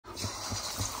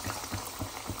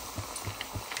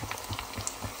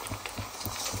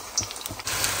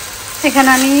এখানে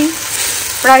আমি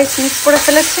rice mix করে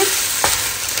ফেলেছি।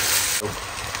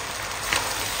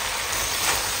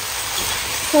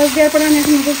 সস দেওয়ার পরে আমি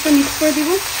এখন নুডলসটা মিক্স করে দিব।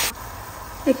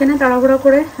 এখানে তাড়াহুড়া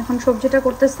করে এখন সবজিটা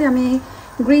করতেছি আমি।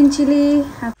 Green chilli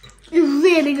It's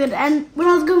really good, and when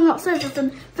I was going upstairs I said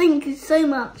thank you so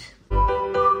much.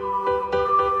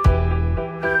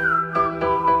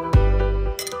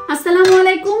 আসসালামু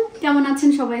আলাইকুম, কেমন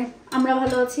আছেন সবাই? আমরা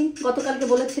ভালো আছি। গতকালকে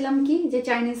বলেছিলাম কি যে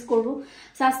চাইনিজ করব,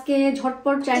 আজকে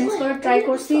ঝটপট চাইনিজ করে ট্রাই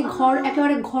করছি।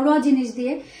 একেবারে ঘরোয়া জিনিস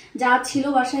দিয়ে যা ছিল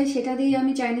বাসায় সেটা দিয়ে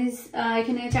আমি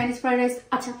এখানে চাইনিজ ফ্রাইড রাইস,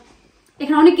 আচ্ছা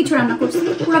এখানে অনেক কিছু রান্না করছি।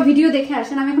 পুরো ভিডিও দেখে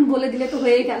আসেন, আমি এখন বলে দিলে তো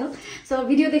হয়ে গেল। সো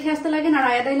ভিডিও দেখে আসতে লাগে না।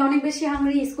 আয়াদা অনেক বেশি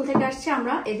হাংরি, স্কুল থেকে আসছে,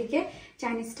 আমরা এদিকে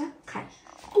চাইনিজটা খাই।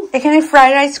 এখানে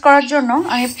ফ্রাইড রাইস করার জন্য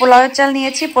আমি পোলাওয়ের চাল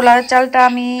নিয়েছি। পোলাওয়ের চালটা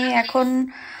আমি এখন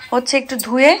একটু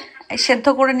ধুয়ে সেদ্ধ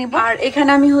করে নিব। আর এখানে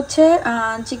আমি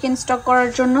চিকেন স্টক করার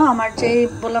জন্য আমার যে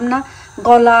বললাম না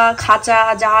গলা খাঁচা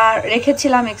যা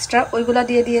রেখেছিলাম এক্সট্রা, ওইগুলা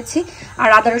দিয়ে দিয়েছি। আর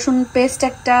আদা রসুন পেস্ট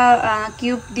একটা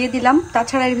কিউব দিয়ে দিলাম।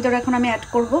 তাছাড়া এর ভিতরে এখন আমি অ্যাড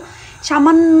করব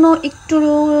সামান্য একটু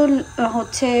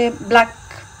ব্ল্যাক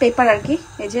পেপার আর কি,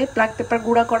 এই যে ব্ল্যাক পেপার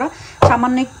গুঁড়া করা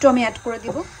সামান্য একটু আমি অ্যাড করে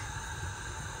দিব,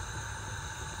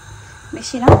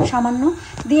 বেশি না, সামান্য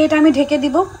দিয়ে এটা আমি ঢেকে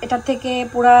দিব। এটার থেকে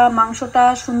পুরা মাংসটা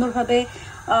সুন্দরভাবে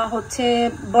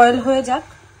বয়েল হয়ে যাক।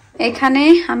 এখানে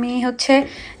আমি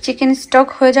চিকেন স্টক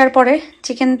হয়ে যাওয়ার পরে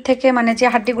চিকেন থেকে মানে যে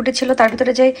হাড্ডি গুটি ছিল তার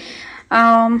ভিতরে যে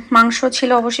মাংস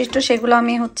ছিল অবশিষ্ট, সেগুলো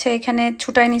আমি এখানে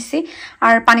ছুটাই নিছি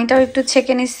আর পানিটাও একটু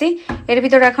ছেঁকে নিছি। এর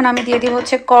ভিতরে এখন আমি দিয়ে দিব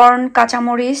কর্ন,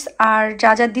 কাঁচামরিচ আর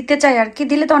যা যা দিতে চাই আর কি।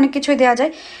 দিলে তো অনেক কিছুই দেওয়া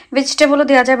যায়, ভেজিটেবলও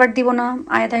দেওয়া যায়, বাট দিব না,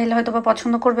 আয়াদা হেলে হয়তো বা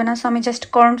পছন্দ করবে না। সো আমি জাস্ট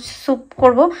কর্ন স্যুপ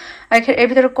করব। এর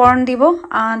ভিতরে কর্ন দিব,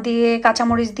 দিয়ে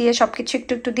কাঁচামরিচ দিয়ে সবকিছু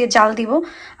একটু একটু দিয়ে জাল দিব।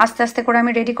 আস্তে আস্তে করে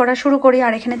আমি রেডি করা শুরু করি।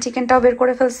 আর এখানে চিকেনটাও বের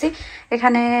করে ফেলছি।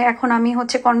 এখানে এখন আমি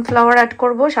কর্নফ্লাওয়ার অ্যাড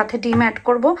করব, সাথে ডিম অ্যাড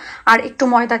করব আর একটু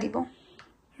ময়দা দিব।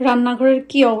 রান্নাঘরের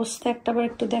কি অবস্থা একটাবার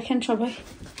একটু দেখেন সবাই,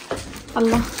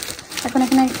 আল্লাহ। এখন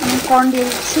এখানে আমি কর্ন দিয়ে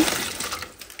দিচ্ছি,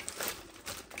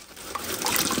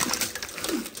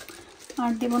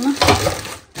 আর দিব না,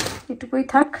 এটুকুই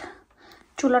থাক।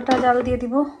 চুলাটা জাল দিয়ে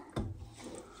দিব।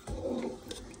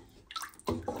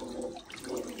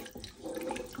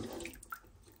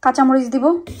 কাঁচামরিচ দিব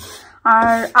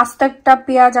আর আস্ত একটা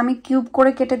পেঁয়াজ আমি কিউব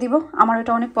করে কেটে দিব, আমার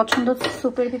এটা অনেক পছন্দ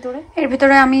স্যুপের ভিতরে। এর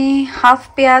ভিতরে আমি হাফ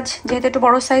পেঁয়াজ, যেহেতু একটু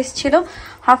বড় সাইজ ছিল,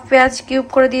 হাফ পেঁয়াজ কিউব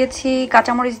করে দিয়েছি,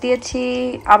 কাঁচামরিচ দিয়েছি,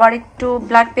 আবার একটু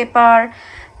ব্ল্যাক পেপার,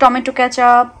 টমেটো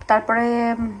কেচাপ, তারপরে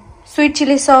সুইট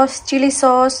চিলি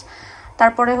সস,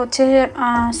 তারপরে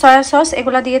সয়া সস,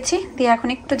 এগুলা দিয়েছি। দিয়ে এখন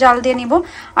একটু জাল দিয়ে নিব।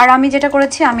 আর আমি যেটা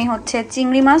করেছি, আমি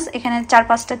চিংড়ি মাছ, এখানে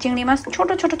 4-5টা চিংড়ি মাছ ছোট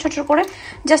ছোট ছোট করে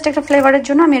জাস্ট একটা ফ্লেভারের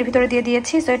জন্য আমি এর ভিতরে দিয়ে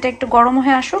দিয়েছি। সো এটা একটু গরম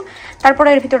হয়ে আসুক, তারপরে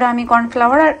এর ভিতরে আমি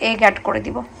কর্নফ্লাওয়ার আর এগ অ্যাড করে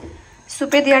দিব।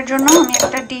 স্যুপে দেওয়ার জন্য আমি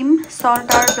একটা ডিম সল্ট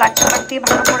আর ব্ল্যাক পেপার দিয়ে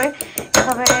ভালো করে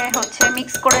এভাবে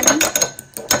মিক্স করে নিই।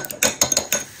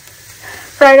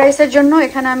 ফ্রাইড রাইসের জন্য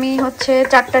এখানে আমি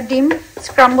 4টা ডিম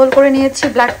স্ক্রাম্বল করে নিয়েছি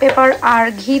ব্ল্যাক পেপার আর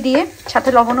ঘি দিয়ে, সাথে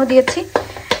লবণও দিয়েছি।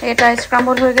 এটা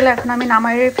স্ক্রাম্বল হয়ে গেলে এখন আমি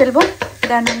নামাইয়ে ফেলবো।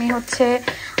 দেন আমি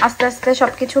আস্তে আস্তে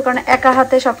সবকিছু, কারণ একা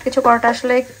হাতে সবকিছু করাটা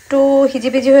আসলে একটু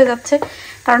হিজিবিজি হয়ে যাচ্ছে,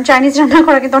 কারণ চাইনিজ রান্না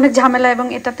করা কিন্তু অনেক ঝামেলা এবং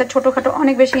এটাতে ছোটোখাটো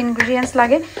অনেক বেশি ইনগ্রিডিয়েন্টস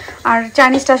লাগে। আর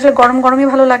চাইনিজটা আসলে গরম গরমই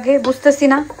ভালো লাগে, বুঝতেছি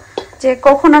না যে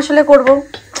কখন আসলে করব।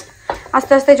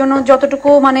 আস্তে আস্তে জন্য যতটুকু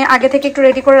মানে আগে থেকে একটু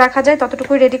রেডি করে রাখা যায়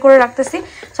ততটুকুই রেডি করে রাখতেছি।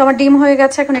 সো আমার ডিম হয়ে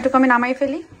গেছে, এখন এটুকু আমি নামাই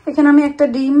ফেলি। এখানে আমি একটা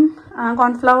ডিম,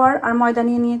 কর্নফ্লাওয়ার আর ময়দা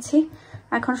নিয়ে নিয়েছি।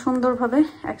 এখন সুন্দরভাবে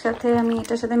একসাথে আমি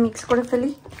এটার সাথে মিক্স করে ফেলি।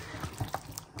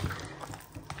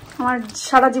 আমার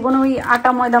সারা জীবনে ওই আটা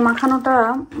ময়দা মাখানোটা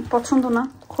পছন্দ না,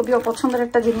 খুবই অপছন্দের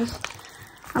একটা জিনিস।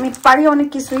 আমি পারি অনেক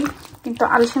কিছুই, কিন্তু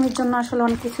আলসেমির জন্য আসলে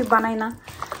অনেক কিছুই বানাই না,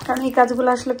 কারণ এই কাজগুলো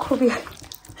আসলে খুবই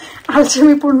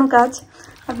আলসেমিপূর্ণ কাজ।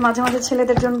 আর মাঝে মাঝে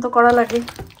ছেলেদের জন্য তো করা লাগে,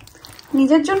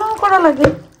 নিজের জন্যও করা লাগে।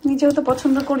 নিজেও তো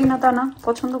পছন্দ করি না তা না,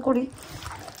 পছন্দ করি।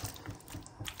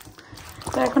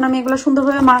 তো এখন আমি এগুলো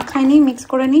সুন্দরভাবে মাখাই নিই, মিক্স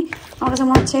করে নিই। আমার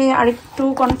কাছে আরেকটু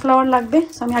কর্নফ্লাওয়ার লাগবে,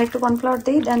 সো আমি আরেকটু কর্নফ্লাওয়ার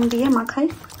দিই, দেন দিয়ে মাখাই।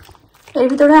 এর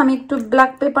ভিতরে আমি একটু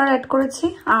ব্ল্যাক পেপার অ্যাড করেছি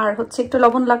আর একটু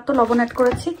লবণ লাগতো, লবণ অ্যাড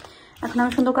করেছি। এখন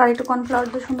আমি সুন্দর করে আরেকটু কর্নফ্লাওয়ার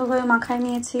দিয়ে সুন্দরভাবে মাখাই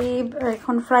নিয়েছি।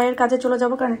 এখন ফ্রাইয়ের কাজে চলে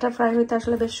যাবো, কারণ এটা ফ্রাই হইতে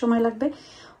আসলে বেশ সময় লাগবে।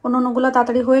 অন্যগুলো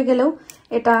তাড়াতাড়ি হয়ে গেলেও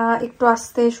এটা একটু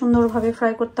আস্তে সুন্দরভাবে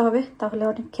ফ্রাই করতে হবে, তাহলে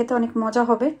খেতে অনেক মজা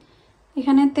হবে।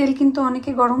 এখানে তেল কিন্তু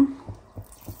অনেকই গরম।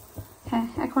 হ্যাঁ,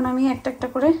 এখন আমি একটা একটা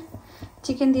করে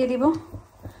চিকেন দিয়ে দিব।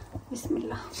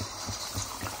 বিসমিল্লাহ।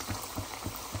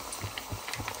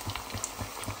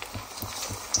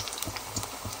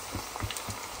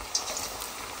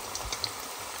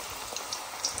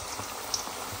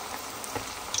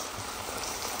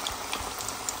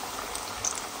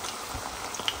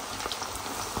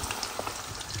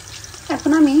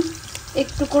 এখন আমি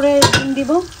একটু করে ডিম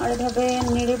দিব আর এভাবে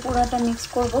নেড়ে পুরাটা মিক্স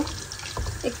করব।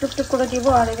 একটু একটু করে দিব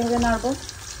আর এভাবে নাড়ব।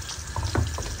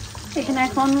 এখানে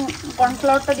এখন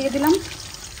কর্নফ্লাওয়ারটা দিয়ে দিলাম।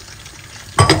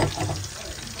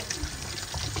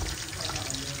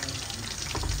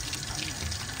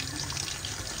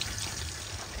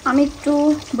 আমি একটু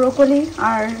ব্রোকলি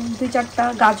আর 2-4টা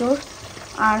গাজর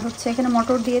আর হচ্ছে এখানে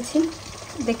মটর দিয়েছি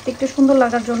দেখতে একটু সুন্দর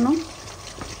লাগার জন্য।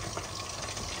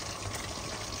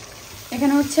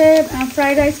 এখানে হচ্ছে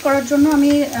ফ্রাইড রাইস করার জন্য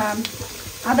আমি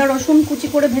আদা রসুন কুচি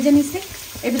করে ভেজে নিছি।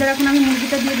 এর ভিতরে এখন আমি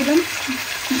মুরগিটা দিয়ে দিলাম।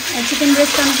 চিকেন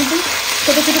ব্রেস্টটা আমি কিন্তু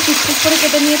ছোটো ছোটো পিস পিস করে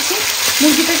কেটে নিয়েছি।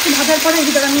 মুরগিটা একটু ভাজার পরে এর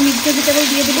ভিতরে আমি মিক্সড ভেজিটেবল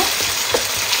দিয়ে দেবো।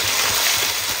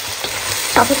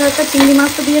 সাথে সাথে চিংড়ি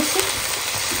মাছও দিয়েছি।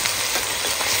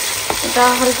 এটা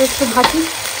হালকা একটু ভাজি।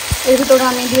 এর ভিতরে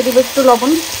আমি দিয়ে দেবো একটু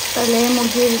লবণ, তাহলে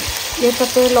মুরগির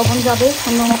ইয়েটাতে লবণ যাবে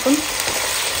সুন্দর মতন।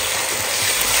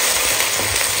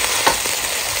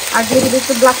 আর দিয়ে দেবো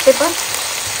একটু ব্ল্যাক পেপার।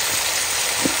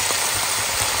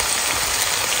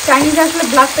 চাইনিজে আসলে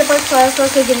ব্ল্যাক পেপার, সয়া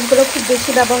সস এই জিনিসগুলো খুব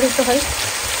বেশি ব্যবহৃত হয়।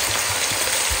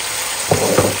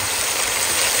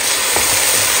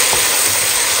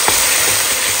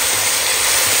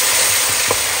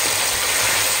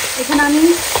 এখানে আমি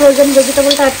ফ্রোজেন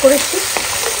ভেজিটেবলটা অ্যাড করেছি।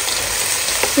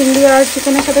 চিংড়ি আর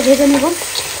চিকেনের সাথে ভেজে নেব।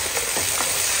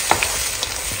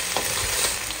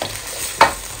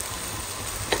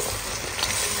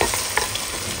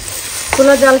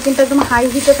 চুলার জাল কিন্তু একদম হাই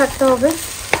হিটে থাকতে হবে।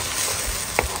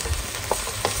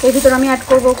 এর ভিতরে আমি অ্যাড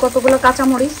করবো কতগুলো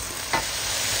কাঁচামরিচ।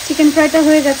 চিকেন ফ্রাইটা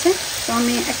হয়ে গেছে, তো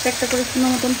আমি একটা একটা করে সুন্দর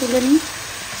মতন তুলে নিই।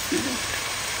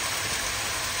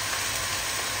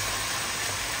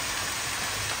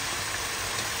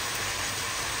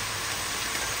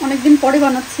 অনেকদিন পরে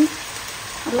বানাচ্ছি,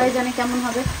 আল্লাহ জানে কেমন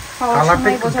হবে। খাওয়ার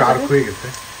সময় বোঝা যাবে।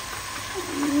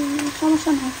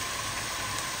 সমস্যা নেই,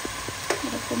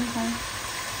 এরকমই হয়।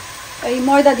 এই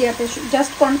ময়দা দিয়াতে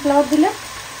জাস্ট কর্নফ্লাওয়ার দিলে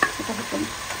এটা হতো না।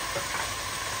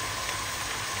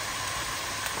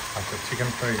 আচ্ছা, চিকেন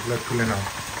ফ্রাই এগুলো তুলে নাও।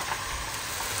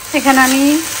 এখানে আমি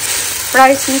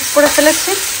রাইস মিক্স করে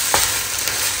ফেলেছি।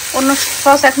 অন্য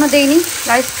সস এখনো দেইনি।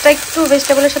 রাইসটা একটু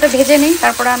ভেজিটেবলের সাথে ভেজে নিই,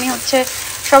 তারপরে আমি হচ্ছে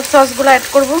সব সসগুলো অ্যাড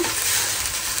করব।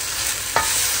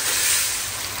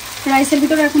 রাইসের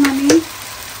ভিতরে এখন আমি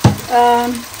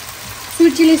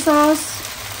sweet chilli sauce,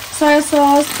 soya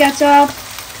sauce, ketchup,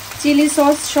 chilli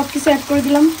sauce সব কিছু অ্যাড করে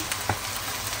দিলাম।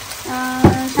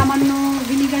 সামান্য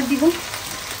ভিনিগার দিব,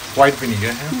 হোয়াইট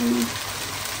ভিনিগার। হ্যাঁ,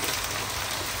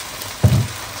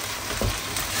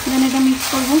 দেন এটা মিক্স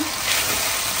করবো।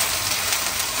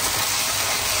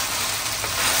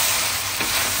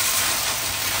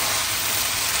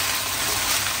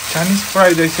 চাইনিজ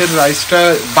ফ্রাইড রাইসের রাইসটা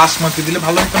বাসমতি দিলে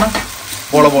ভালো হতো না?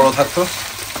 বড় বড় থাকতো।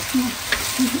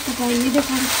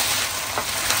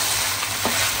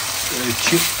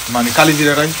 মানে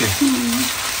কালিজিরা রাইসে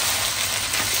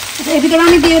এর ভিতরে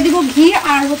আমি দিয়ে দিব ঘি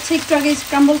আর হচ্ছে একটু আগে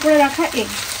স্ক্রাম্বল করে রাখা এগ।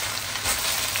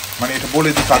 মানে এটা বলে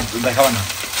দিই, দেখাবে না?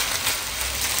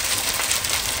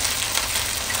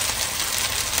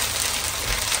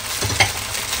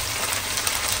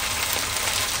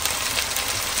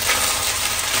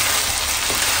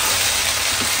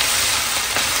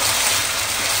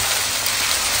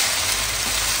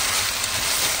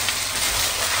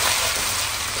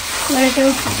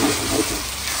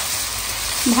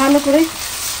 ভালো করে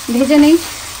ভেজে নেই।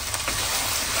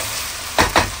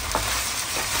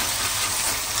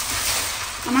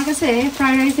 আমার কাছে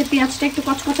ফ্রাইড রাইসে পেঁয়াজটা একটু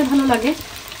কচকচে ভালো লাগে,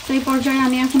 তো এই পর্যায়ে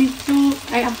আমি এখন একটু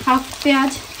হাফ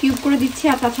পেঁয়াজ কিউব করে দিচ্ছি।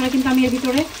 আর তাছাড়া কিন্তু আমি এর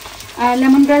ভিতরে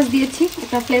লেমন গ্রাস দিয়েছি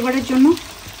একটা ফ্লেভারের জন্য।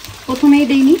 প্রথমেই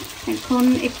দেইনি, এখন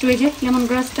একটু এই যে লেমন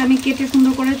গ্রাসটা আমি কেটে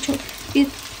সুন্দর করে পিস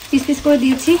পিস করে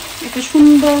দিয়েছি। একটা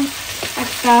সুন্দর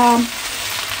একটা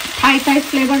থাই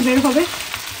ফ্লেভার বের হবে।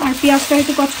 আর পেঁয়াজটা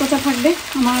একটু কচকচা থাকবে।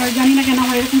 আমার জানি না কেন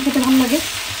আমার এরকম খেতে ভালো লাগে।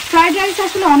 ফ্রাইড রাইস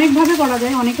আসলে অনেকভাবে করা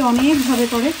যায়, অনেকে অনেকভাবে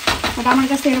করে, বাট আমার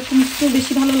কাছে এরকম একটু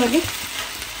বেশি ভালো লাগে।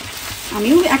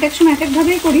 আমিও এক এক সময় এক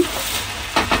একভাবেই করি।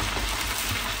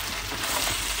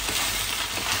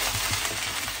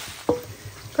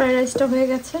 ফ্রাইড রাইসটা হয়ে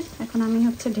গেছে, এখন আমি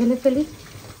হচ্ছে ঢেলে ফেলি।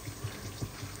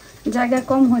 জায়গা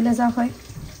কম হলে যা হয়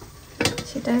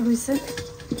সেটাই হয়েছে।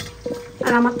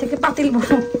 আর আমার থেকে পাতিল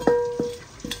বড়।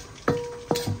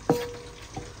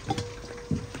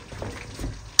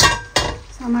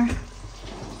 আমার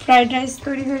ফ্রাইড রাইস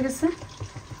তৈরি হয়ে গেছে।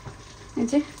 এই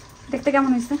যে দেখতে কেমন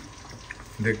হয়েছে?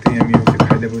 দেখতে আমি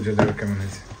খাইলে বুঝে যাবে কেমন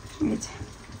হয়েছে। এই যে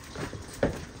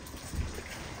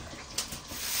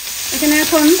এখানে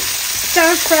এখন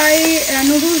স্টার ফ্রাই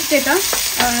নুডলস, যেটা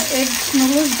এগ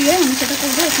নুডলস দিয়ে আমি সেটা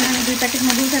করবো। এখানে আমি 2 প্যাকেট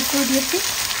নুডলস অ্যাড করে দিয়েছি।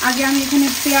 আগে আমি এখানে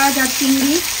পেঁয়াজ আর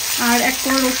চিংড়ি আর এক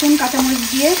কোয়া রসুন কাঁচামরিচ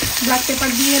দিয়ে ব্ল্যাক পেপার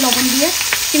দিয়ে লবণ দিয়ে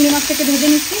চিংড়ি মাছটাকে ভেজে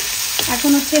নিচ্ছি।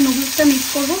 এখন হচ্ছে নুডলসটা মিক্স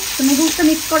করবো। তো নুডলসটা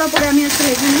মিক্স করার পরে আমি আসলে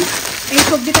এখানে এই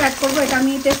সবজিটা অ্যাড করবো। এটা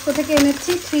আমি টেস্কো থেকে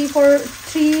এনেছি,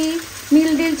 3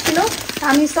 মিল ডিল ছিল।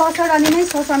 আমি সস আর আনি নাই,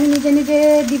 সস আমি নিজে নিজে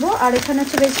দিব। আর এখানে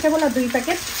হচ্ছে ভেজিটেবল আর 2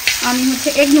 প্যাকেট আমি হচ্ছে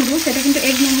এগ নুডলস, এটা কিন্তু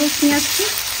এগ নুডলস নিয়ে আসছি।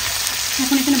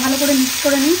 এখন এখানে ভালো করে মিক্স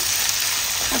করে নিই।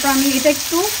 তারপর আমি এটা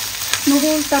একটু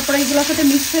নুডলস তারপরে এগুলোর সাথে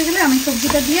মিক্স হয়ে গেলে আমি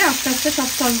সবজিটা দিয়ে আস্তে আস্তে সব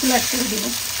সসগুলো অ্যাড করে দিব।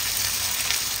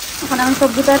 এখন আমি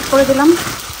সবজিটা অ্যাড করে দিলাম।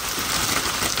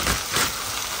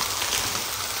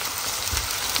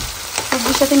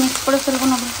 সবজির সাথে মিক্স করে ফেলবো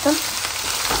নুডলসটা।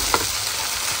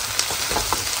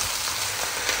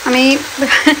 আমি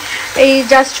এই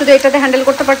জাস্ট শুধু এটাতে হ্যান্ডেল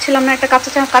করতে পারছিলাম না, একটা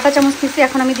কাঁটা চামচ নিচ্ছি।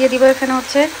 এখন আমি দিয়ে দিব এখানে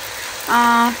হচ্ছে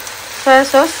সয়া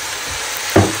সস,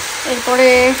 এরপরে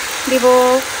দিব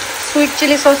সুইট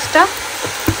চিলি সসটা,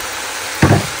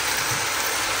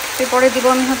 এরপরে দিব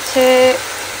আমি হচ্ছে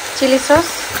চিলি সস,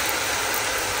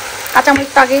 কাঁচামরিচ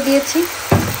তো আগেই দিয়েছি।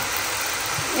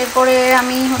 এরপরে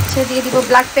আমি হচ্ছে দিয়ে দিব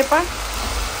ব্ল্যাক পেপার।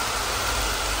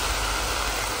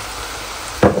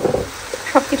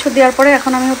 সব কিছু দেওয়ার পরে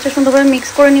এখন আমি হচ্ছে সুন্দরভাবে মিক্স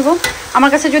করে নিব।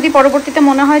 আমার কাছে যদি পরবর্তীতে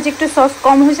মনে হয় যে একটু সস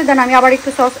কম হয়েছে, দেন আমি আবার একটু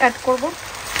সস অ্যাড করব।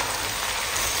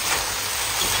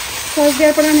 সস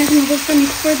দেওয়ার পরে আমি এখন নুডলসটা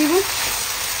মিক্স করে দিব।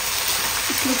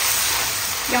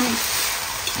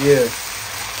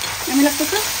 আমি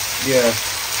লাগতেছে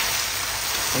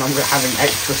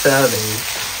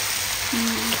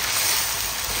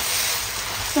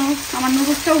আমার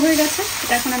নুডলসটাও হয়ে গেছে।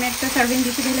 এটা এখন আমি একটা সার্ভিং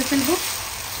ডিশে ঢেলে ফেলবো।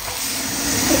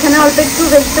 এখানে অল্প একটু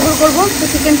ভেজিটেবল করবো। তো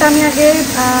চিকেনটা আমি আগে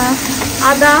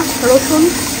আদা রসুন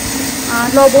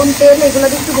লবণ তেল এগুলো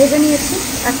দিয়ে একটু ভেজে নিয়েছি।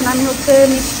 এখন আমি হচ্ছে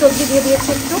মিক্স সবজি দিয়ে দিয়েছি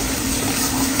একটু,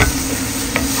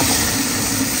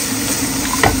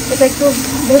 এটা একটু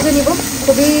ভেজে নিব।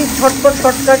 খুবই ঝটপট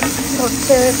শর্টকাট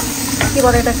হচ্ছে কি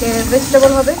বলে এটাকে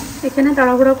ভেজিটেবল হবে। এখানে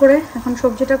তাড়াহুড়া করে এখন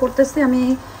সবজিটা করতেছি আমি।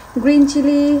 গ্রিন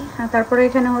চিলি, তারপরে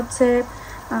এখানে হচ্ছে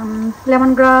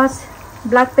লেমন গ্রাস,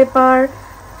 ব্ল্যাক পেপার,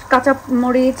 কাঁচা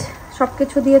মরিচ সব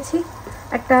কিছু দিয়েছি।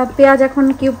 একটা পেঁয়াজ এখন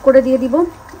কিউব করে দিয়ে দিব,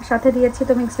 সাথে দিয়েছি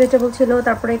তো মিক্স ভেজিটেবল ছিল।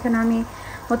 তারপরে এখানে আমি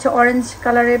হচ্ছে অরেঞ্জ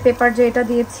কালারের পেপার যে এটা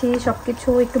দিয়েছি, সব কিছু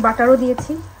একটু বাটারও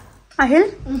দিয়েছি। আহিল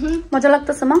মজা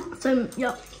লাগতেছে মা?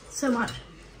 So much.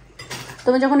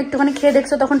 তুমি যখন একটুখানি খেয়ে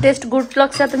দেখছো তখন টেস্ট গুড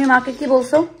লাগছে, তুমি মাকে কি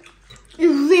বলছো?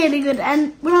 It's really good, and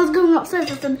when I was going upstairs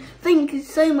I said thank you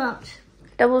so much.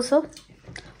 এটা বলছো?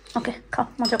 ওকে, খাও,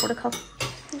 মজা করে খাও।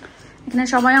 এখানে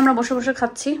সবাই আমরা বসে বসে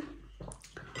খাচ্ছি।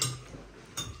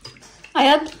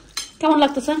 আয়াত কেমন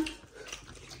লাগতেছে?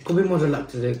 খুবই মজা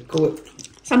লাগতেছে।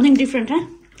 Something different.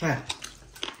 হ্যাঁ,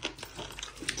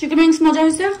 চিকেন উইংস মজা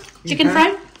হয়েছে, chicken fry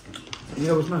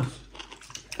yeah, it was nice.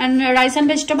 and rice and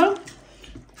vegetable,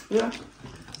 Yeah,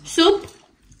 soup.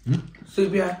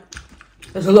 soup, yeah.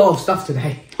 There's a lot of stuff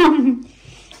today.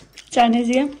 Chinese,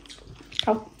 yeah.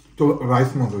 খাও। তো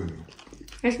রাইস মজা হইলো।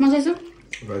 রাইস মজা হয়েছে?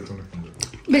 রাইস অনেক মজা।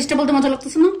 ভেজিটেবল তো মজা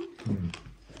লাগতেছে না?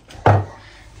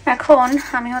 এখন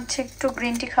আমি হচ্ছে একটু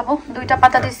গ্রিন টি খাবো। 2টা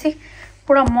পাতা দিছি,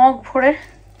 পুরো মগ ভরে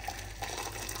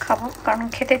খাবো কারণ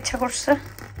খেতে ইচ্ছা করছে।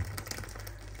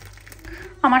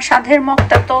 আমার স্বাদের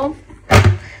মগটা তো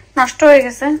নষ্ট হয়ে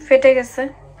গেছে, ফেটে গেছে।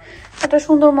 একটা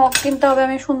সুন্দর মগ কিনতে হবে,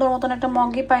 আমি সুন্দর মতন একটা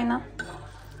মগই পাই না।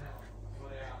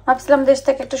 ভাবছিলাম দেশ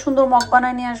থেকে একটা সুন্দর মগ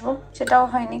বানায় নিয়ে আসবো, সেটাও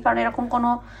হয়নি কারণ এরকম কোনো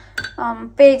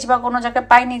পেজ বা কোনো জায়গায়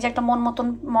পাইনি যে একটা মন মতন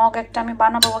মগ একটা আমি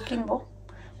বানাবো বা কিনবো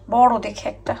বড় দেখে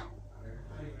একটা।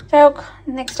 যাই হোক,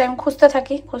 নেক্সট টাইম খুঁজতে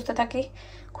থাকি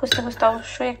খুঁজতে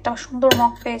অবশ্যই একটা সুন্দর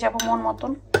মগ পেয়ে যাবো মন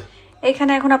মতন।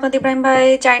 এইখানে এখন আপনাদের ইব্রাহিম ভাই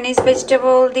চাইনিজ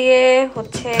ভেজিটেবল দিয়ে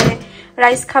হচ্ছে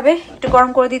রাইস খাবে, একটু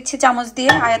গরম করে দিচ্ছি চামচ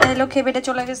দিয়ে। আয়াত এলো খেয়ে বেটে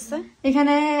চলে গেছে।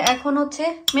 এখানে এখন হচ্ছে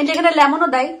মেনলি এখানে লেমনও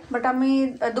দেয়, বাট আমি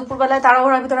দুপুরবেলায়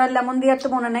তাড়াহুড়ার ভিতরে লেমন দিয়ে তো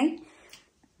মনে নাই।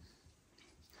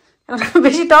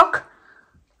 বেশি টক,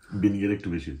 ভিনেগার একটু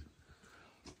বেশি,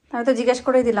 আমি তো জিজ্ঞেস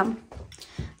করেই দিলাম।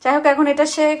 যাই হোক, এখন এটা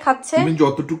সে খাচ্ছে। তুমি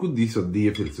যতটুকু দিছো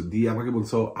দিয়ে ফেলছো, দিয়ে আমাকে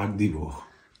বলছো আর দিব।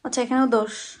 আচ্ছা, এখানেও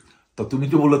দোষ। তো তুমি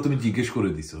তো বললা তুমি জিজ্ঞেস করে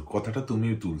দিছো, কথাটা তুমি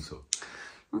তুলছো।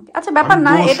 আচ্ছা, ব্যাপার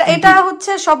না, এটা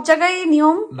হচ্ছে সব জায়গায়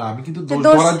নিয়ম। না, আমি কিন্তু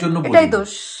দোষ ধরার জন্য বলি। এটাই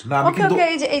দোষ। না, আমি কিন্তু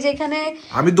এই যে এখানে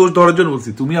আমি দোষ ধরার জন্য বলছি।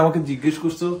 তুমি আমাকে জিজ্ঞেস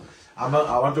করছো,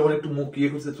 আমার যখন একটু মুখ ইয়ে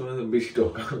করছে, তুমি বেশি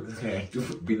টক, একটু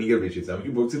ভিনেগার বেশি। আমি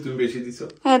কি বলছি তুমি বেশি দিছো?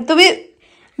 হ্যাঁ, তুমি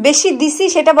বেশি দিছি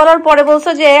সেটা বলার পরে বলছো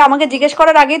যে আমাকে জিজ্ঞেস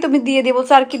করার আগেই তুমি দিয়ে দিয়ে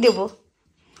বলছো আর কি দেবো।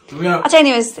 আচ্ছা,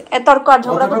 এনিওয়েজ, তর্ক আর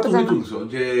ঝগড়া করতে তুমি তুলছো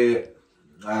যে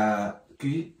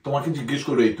কি তোমাকে জিজ্ঞেস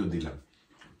করে একটু দিলাম,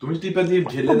 তুমি টিপা দিয়ে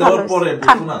ঢেলে দেওয়ার পরে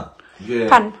বলছো না যে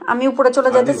খান। আমি উপরে চলে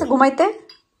যাইতেছি ঘুমাইতে।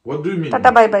 What do you mean? Tata,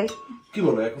 bye bye. কি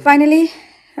বলো এখন? ফাইনালি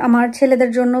আমার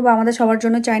ছেলেদের জন্য বা আমাদের সবার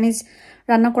জন্য চাইনিজ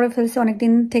রান্না করে ফেলছে।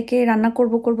 অনেকদিন থেকে রান্না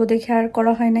করব দেখে আর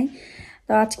করা হয় নাই,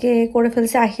 তো আজকে করে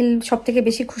ফেলছে। আহিল সব থেকে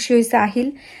বেশি খুশি হয়েছে, আহিল।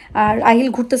 আর আহিল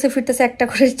ঘুরতেছে ফিরতেছে, একটা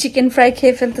করে চিকেন ফ্রাই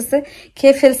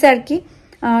খেয়ে ফেলছে আর কি।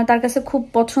 তার কাছে খুব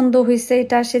পছন্দ হয়েছে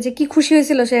এটা। সে যে কি খুশি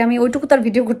হয়েছিল সে, আমি ওইটুকু তার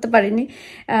ভিডিও করতে পারিনি,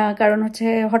 কারণ হচ্ছে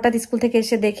হঠাৎ স্কুল থেকে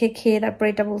এসে দেখে খেয়ে তারপর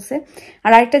এটা বলছে।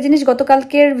 আর আরেকটা জিনিস,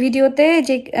 গতকালকের ভিডিওতে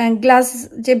যে গ্লাস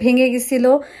যে ভেঙে গেছিল,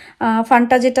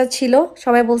 ফান্টা যেটা ছিল,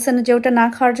 সবাই বলছেন যে ওটা না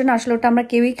খাওয়ার জন্য। আসলে ওটা আমরা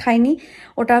কেউই খাইনি,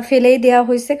 ওটা ফেলেই দেওয়া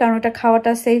হয়েছে, কারণ ওটা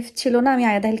খাওয়াটা সেফ ছিল না। আমি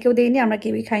আয়াদাহিলকেও দিইনি, আমরা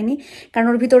কেউই খাইনি, কারণ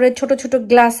ওর ভিতরে ছোট ছোট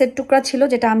গ্লাসের টুকরা ছিল,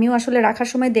 যেটা আমিও আসলে রাখার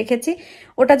সময় দেখেছি।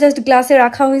 ওটা জাস্ট গ্লাসে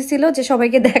রাখা হয়েছিল যে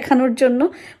সবাইকে দেখানোর জন্য,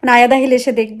 মানে আয়াদাহিল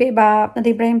এসে দেখবে বা আপনাদের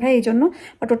ইব্রাহিম ভাই, এই জন্য।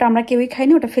 বাট ওটা আমরা কেউই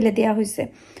খাইনি, ওটা ফেলে দেওয়া হয়েছে।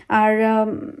 আর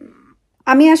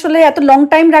আমি আসলে এত লং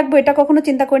টাইম রাখবো এটা কখনো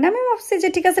চিন্তা করি না। আমি ভাবছি যে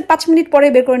ঠিক আছে 5 মিনিট পরে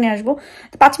বের করে নিয়ে আসবো।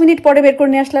 5 মিনিট পরে বের করে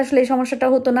নিয়ে আসলে আসলে এই সমস্যাটা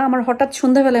হতো না। আমার হঠাৎ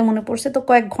সন্ধ্যাবেলায় মনে পড়ছে, তো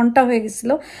কয়েক ঘন্টা হয়ে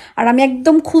গেছিল। আর আমি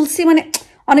একদম খুলছি, মানে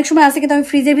অনেক সময় আছে কিন্তু আমি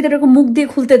ফ্রিজের ভিতরে এরকম মুখ দিয়ে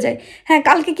খুলতে যাই। হ্যাঁ,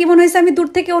 কালকে কি মনে হয়েছে, আমি দূর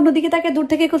থেকে অন্যদিকে তাকে দূর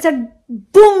থেকে খুলছি আর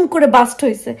বুম করে বাস্ট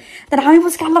হয়েছে। তাহলে আমি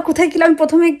বলছি আল্লাহ কোথায় গেল। আমি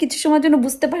প্রথমে কিছু সময়ের জন্য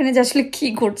বুঝতে পারিনি যে আসলে কি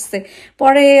ঘটছে।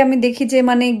 পরে আমি দেখি যে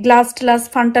মানে গ্লাস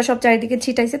ফান্টা সব চারিদিকে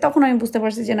ছিটাইছে, তখন আমি বুঝতে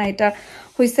পারছি যে না, এটা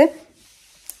হয়েছে।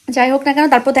 যাই হোক না কেন,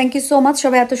 তারপর থ্যাংক ইউ সো মাচ।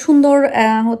 সবাই এত সুন্দর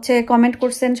হচ্ছে কমেন্ট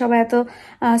করছেন, সবাই এত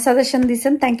সাজেশন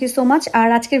দিচ্ছেন, থ্যাংক ইউ সো মাচ। আর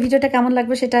আজকের ভিডিওটা কেমন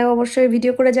লাগবে সেটা অবশ্যই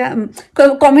ভিডিও করে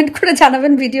কমেন্ট করে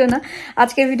জানাবেন, ভিডিও না।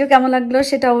 আজকের ভিডিও কেমন লাগলো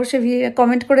সেটা অবশ্যই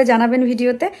কমেন্ট করে জানাবেন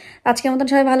ভিডিওতে। আজকের মতন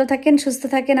সবাই ভালো থাকেন, সুস্থ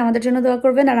থাকেন, আমাদের জন্য দোয়া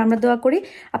করবেন, আর আমরা দোয়া করি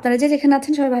আপনারা যে যেখানে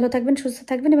আছেন সবাই ভালো থাকবেন, সুস্থ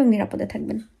থাকবেন এবং নিরাপদে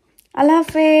থাকবেন। আল্লাহ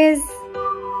হাফেজ।